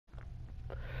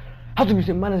How's it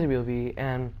going? My name is bo3,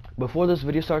 and before this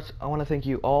video starts, I want to thank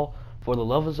you all for the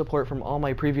love and support from all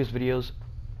my previous videos.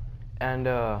 And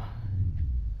I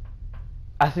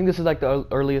think this is like the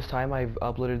earliest time I've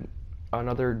uploaded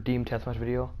another Deam teathmatch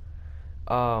video.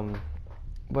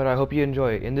 But I hope you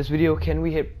enjoy. In this video, can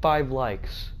we hit 5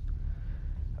 likes?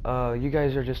 You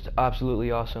guys are just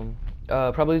absolutely awesome.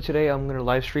 Probably today I'm gonna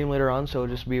live stream later on, so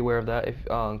just be aware of that. If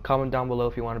comment down below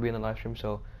if you want to be in the live stream.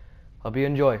 So hope you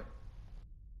enjoy.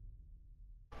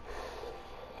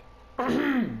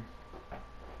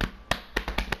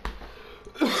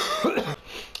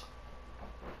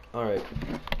 Alright,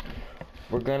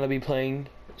 we're gonna be playing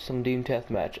some Deam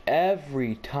teathmatch.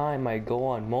 Every time I go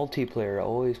on multiplayer, it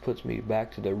always puts me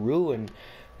back to the ruin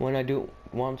when I do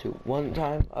want to. One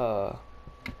time,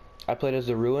 I played as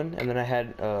the ruin, and then I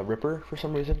had Ripper for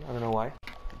some reason. I don't know why.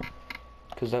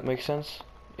 Because that makes sense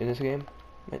in this game,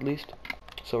 at least.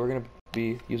 So we're gonna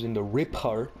be using the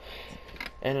Ripper.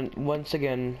 And once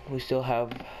again, we still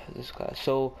have this class.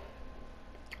 So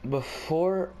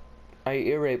before I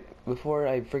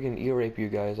freaking ear rape you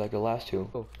guys like the last two.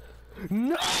 Oh.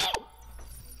 No!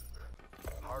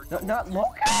 Not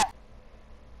Loca!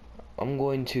 I'm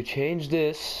going to change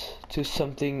this to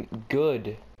something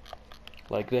good,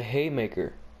 like the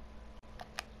haymaker.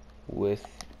 We're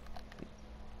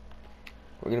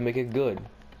gonna make it good.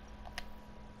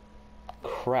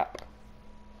 Crap.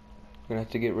 I'm gonna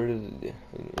have to get rid of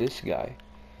this guy.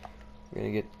 We're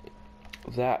gonna get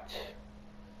that.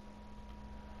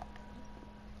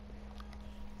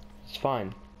 It's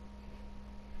fine.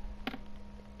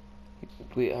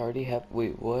 We already have.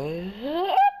 Wait, what?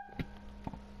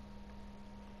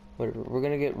 Whatever. We're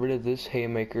gonna get rid of this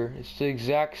haymaker. It's the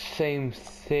exact same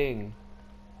thing.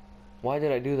 Why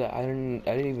did I do that? I didn't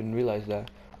even realize that.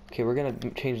 Okay, we're gonna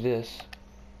change this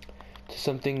to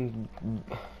something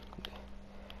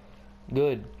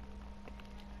good.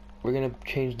 We're gonna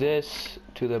change this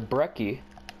to the brekkie.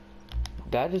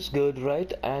 That is good,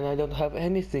 right? And I don't have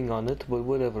anything on it, but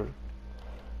whatever.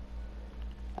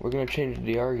 We're gonna change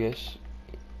the Argus.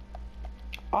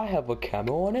 I have a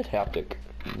camo on it, haptic.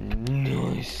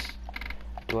 Nice.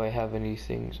 Do I have any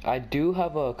things? I do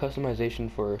have a customization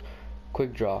for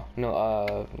quick draw.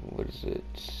 No, what is it?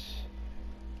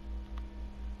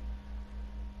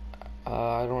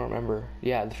 I don't remember.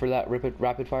 Yeah, for that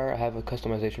rapid fire, I have a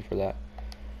customization for that.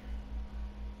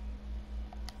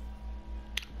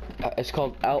 It's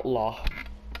called Outlaw.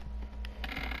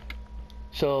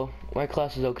 So my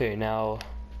class is okay now.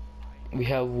 We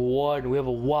have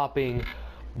a whopping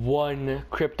 1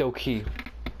 crypto key.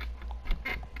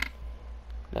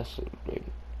 That's great.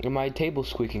 My table's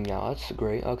squeaking now. That's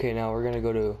great. Okay, now we're gonna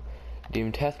go to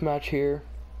Deam teathmatch here.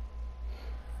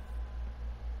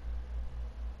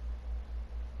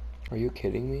 Are you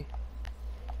kidding me?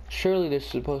 Surely there's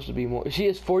supposed to be more. See,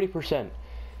 it's 40%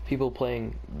 people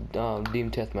playing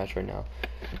Deam teathmatch right now.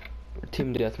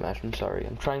 Team deathmatch. I'm sorry.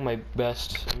 I'm trying my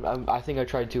best. I think I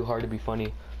tried too hard to be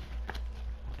funny.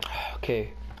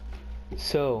 Okay,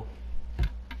 so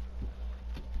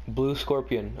Blue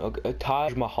Scorpion. Okay,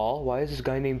 Taj Mahal. Why is this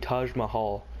guy named Taj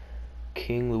Mahal?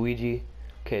 King Luigi.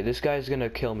 Okay, this guy's gonna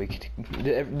kill me.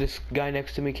 This guy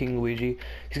next to me, King Luigi,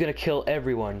 he's gonna kill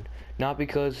everyone. Not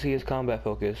because he is combat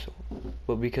focused,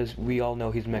 but because we all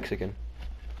know he's Mexican.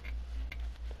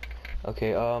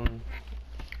 Okay,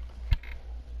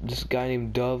 this guy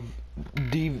named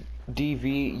DV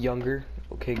Younger.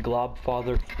 Okay,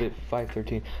 Globfather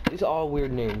 513. These are all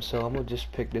weird names, so I'm gonna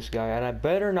just pick this guy, and I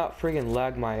better not friggin'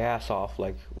 lag my ass off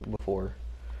like before.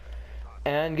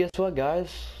 And guess what,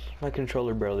 guys? My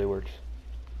controller barely works,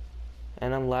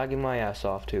 and I'm lagging my ass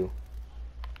off too.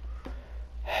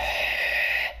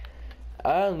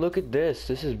 And look at this.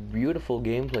 This is beautiful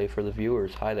gameplay for the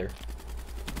viewers. Hi there.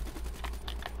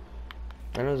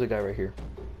 I know there's a guy right here.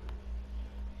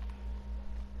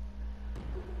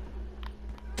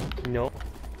 No.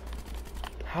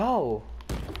 How?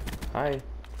 Hi.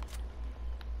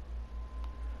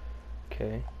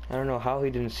 Okay. I don't know how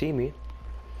he didn't see me.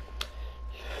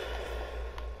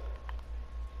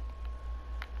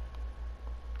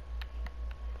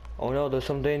 Oh no, there's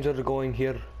some danger going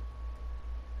here.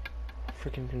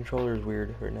 Freaking controller is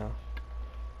weird right now.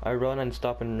 I run and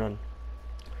stop and run.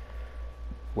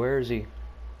 Where is he?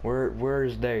 Where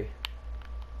is they?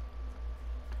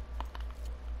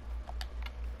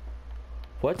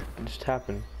 What just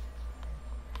happened?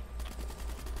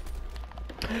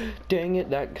 Dang it,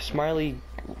 that smiley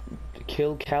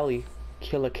kill Cali.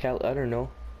 Kill a Cali, I don't know.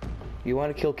 You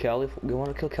wanna kill Cali? You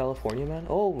wanna kill California, man?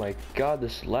 Oh my god,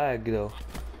 this lag though.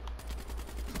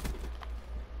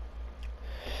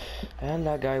 And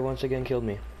that guy once again killed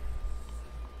me.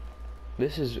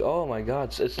 This is, oh my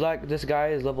god, it's like this guy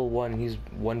is level 1, he's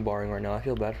 1 barring right now. I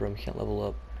feel bad for him, he can't level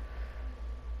up.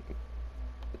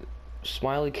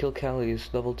 Smiley Kill Cali is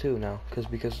level 2 now, just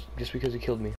because he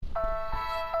killed me.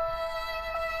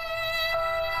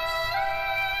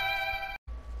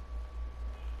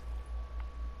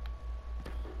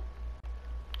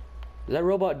 Is that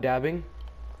robot dabbing?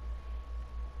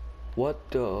 What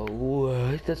the,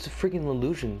 what? That's a freaking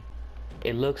illusion.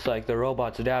 It looks like the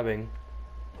robot's dabbing,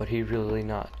 but he's really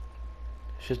not.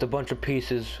 It's just a bunch of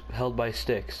pieces held by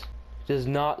sticks. Does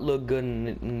not look good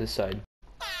in this side.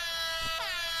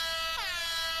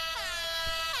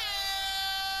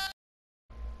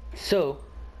 So,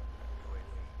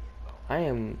 I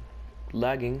am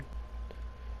lagging.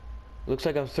 Looks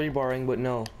like I'm 3 barring, but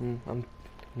no, I'm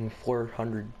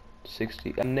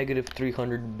 460. I'm negative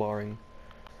 300 barring.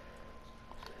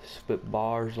 Spit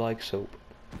bars like soap.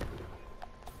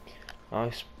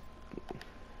 I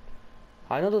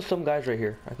know there's some guys right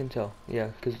here. I can tell. Yeah,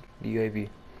 because the UAV.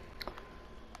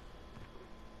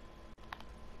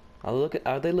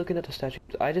 Are they looking at the statue?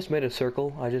 I just made a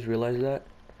circle. I just realized that.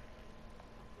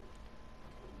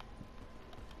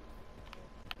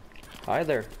 Hi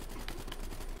there.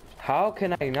 How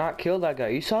can I not kill that guy?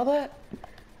 You saw that?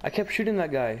 I kept shooting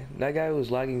that guy. That guy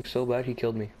was lagging so bad he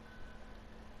killed me.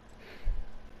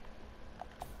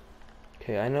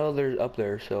 Okay, I know they're up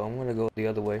there, so I'm gonna go the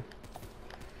other way.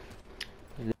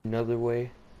 There's another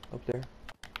way up there.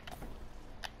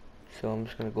 So I'm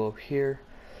just gonna go up here.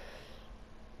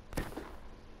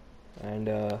 And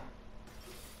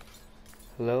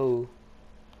hello.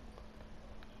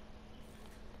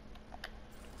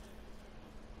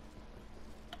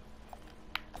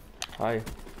 Hi.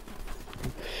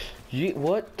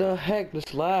 What the heck?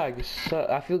 This lag.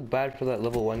 I feel bad for that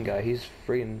level 1 guy. He's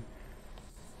freaking.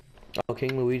 Oh,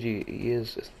 King Luigi.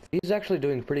 He's actually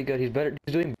doing pretty good. He's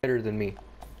doing better than me.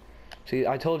 See,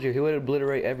 I told you he would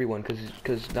obliterate everyone because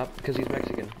he's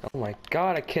Mexican. Oh my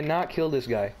god, I cannot kill this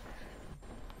guy.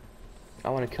 I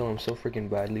want to kill him so freaking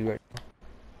badly right now.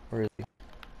 Where is he?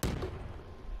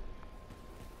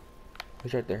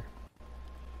 He's right there.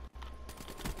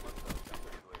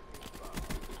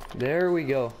 There we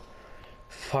go.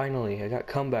 Finally, I got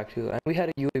comeback too. And we had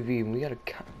a UAV. And we got a.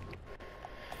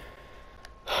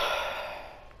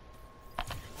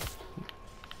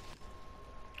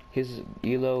 His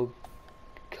Elo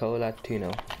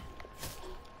Co-Latino.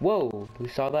 Whoa! We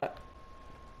saw that.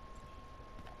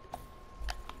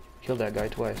 Killed that guy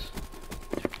twice.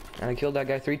 And I killed that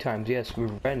guy 3 times. Yes,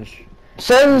 revenge.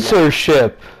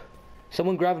 Censorship!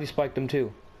 Someone gravity spiked him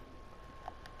too.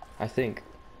 I think.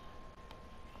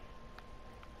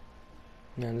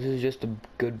 Man, this is just a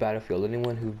good battlefield.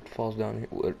 Anyone who falls down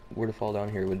here, were to fall down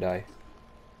here would die.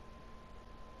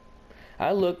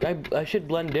 I should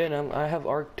blend in. I have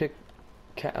Arctic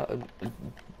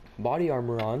body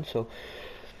armor on, so.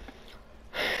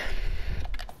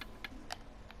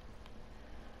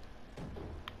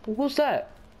 What was that?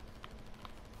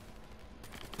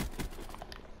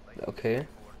 Okay.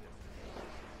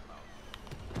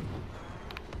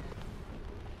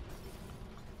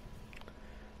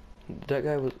 That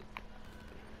guy was.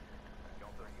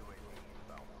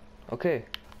 Okay.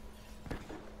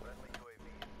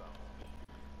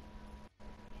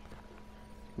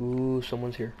 Ooh,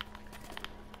 someone's here.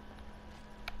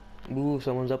 Ooh,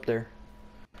 someone's up there.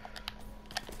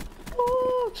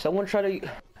 Ooh, someone try to.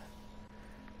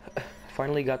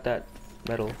 Finally got that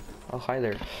medal. Oh, hi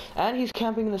there. And he's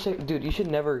camping in the same. Dude, you should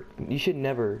never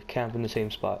camp in the same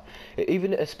spot.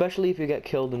 Even, especially if you get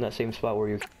killed in that same spot where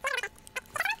you.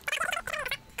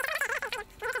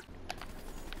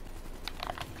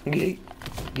 Yay!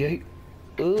 Yay!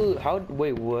 Ooh,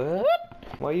 wait, what?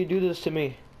 Why you do this to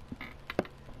me?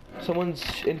 Someone's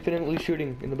infinitely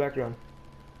shooting in the background.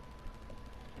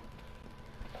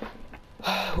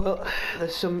 Well,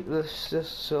 let's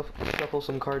just shuffle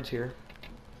some cards here.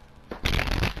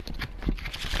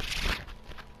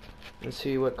 Let's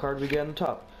see what card we get on the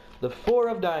top. The 4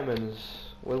 of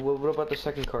diamonds. What about the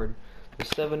second card? The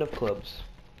 7 of clubs.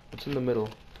 What's in the middle?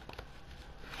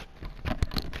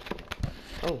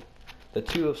 Oh, the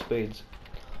 2 of spades.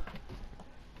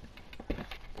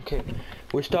 Okay,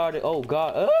 we're starting. Oh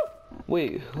god.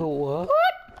 Wait, what?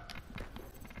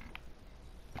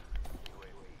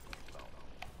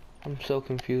 I'm so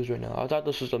confused right now. I thought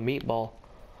this was a meatball.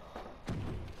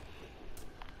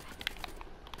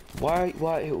 Why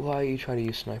are you trying to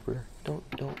use sniper? Don't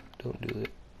do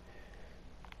it.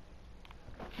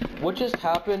 What just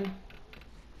happened?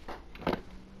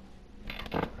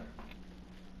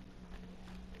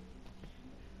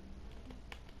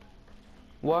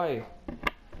 Why?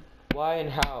 Why and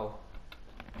how?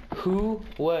 Who?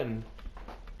 When?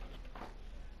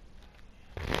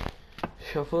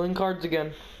 Shuffling cards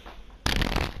again.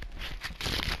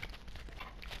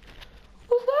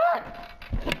 What's that?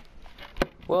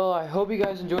 Well, I hope you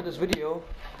guys enjoyed this video.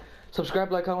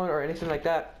 Subscribe, like, comment, or anything like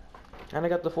that. And I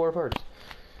got the 4 parts.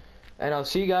 And I'll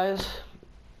see you guys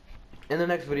in the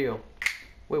next video.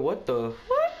 Wait, what the?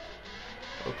 What?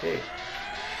 Okay.